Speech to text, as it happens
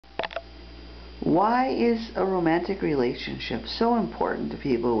Why is a romantic relationship so important to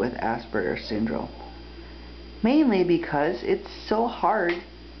people with Asperger syndrome? Mainly because it's so hard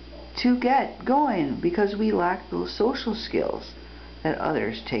to get going because we lack those social skills that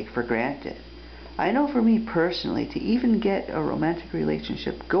others take for granted. I know for me personally, to even get a romantic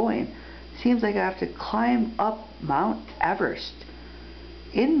relationship going seems like I have to climb up Mount Everest.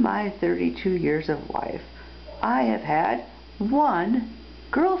 In my 32 years of life, I have had one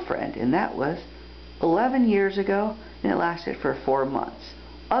girlfriend, and that was 11 years ago, and it lasted for 4 months.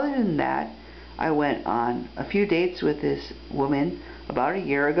 Other than that, I went on a few dates with this woman about a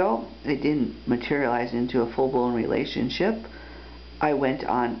year ago. It didn't materialize into a full-blown relationship. I went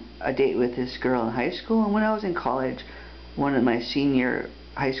on a date with this girl in high school, and when I was in college, one of my senior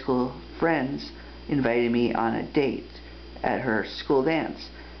high school friends invited me on a date at her school dance.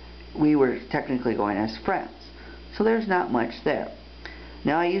 We were technically going as friends, so there's not much there.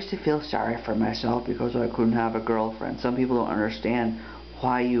 Now, I used to feel sorry for myself because I couldn't have a girlfriend. Some people don't understand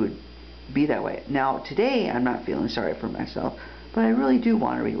why you would be that way. Now, today, I'm not feeling sorry for myself, but I really do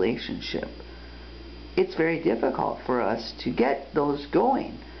want a relationship. It's very difficult for us to get those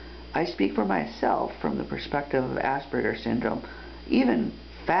going. I speak for myself from the perspective of Asperger syndrome. Even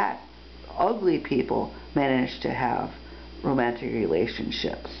fat, ugly people manage to have romantic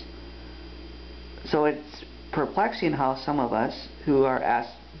relationships. So it's perplexing how some of us who are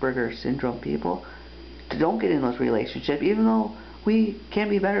Asperger syndrome people don't get in those relationships, even though we can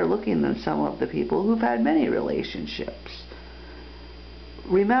be better looking than some of the people who've had many relationships.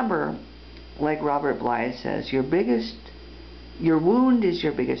 Remember, like Robert Bly says, your wound is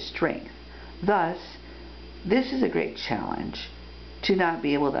your biggest strength. Thus, this is a great challenge to not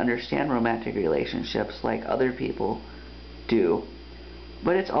be able to understand romantic relationships like other people do,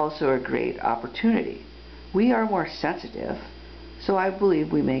 but it's also a great opportunity. We are more sensitive, so I believe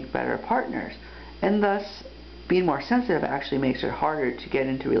we make better partners, and thus being more sensitive actually makes it harder to get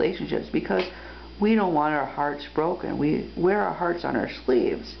into relationships because we don't want our hearts broken. We wear our hearts on our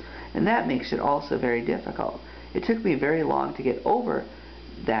sleeves, and that makes it also very difficult. It took me very long to get over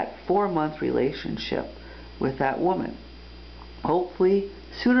that 4-month relationship with that woman. Hopefully,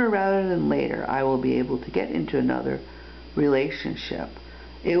 sooner rather than later, I will be able to get into another relationship.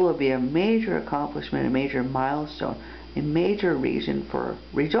 It will be a major accomplishment, a major milestone, a major reason for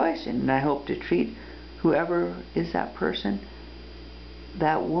rejoicing, and I hope to treat whoever is that person,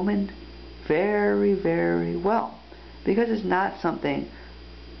 that woman, very, very well, because it's not something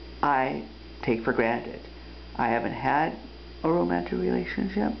I take for granted. I haven't had a romantic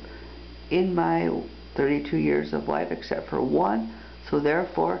relationship in my 32 years of life except for one, so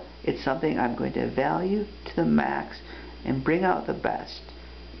therefore it's something I'm going to value to the max and bring out the best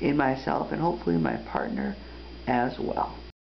in myself and hopefully my partner as well.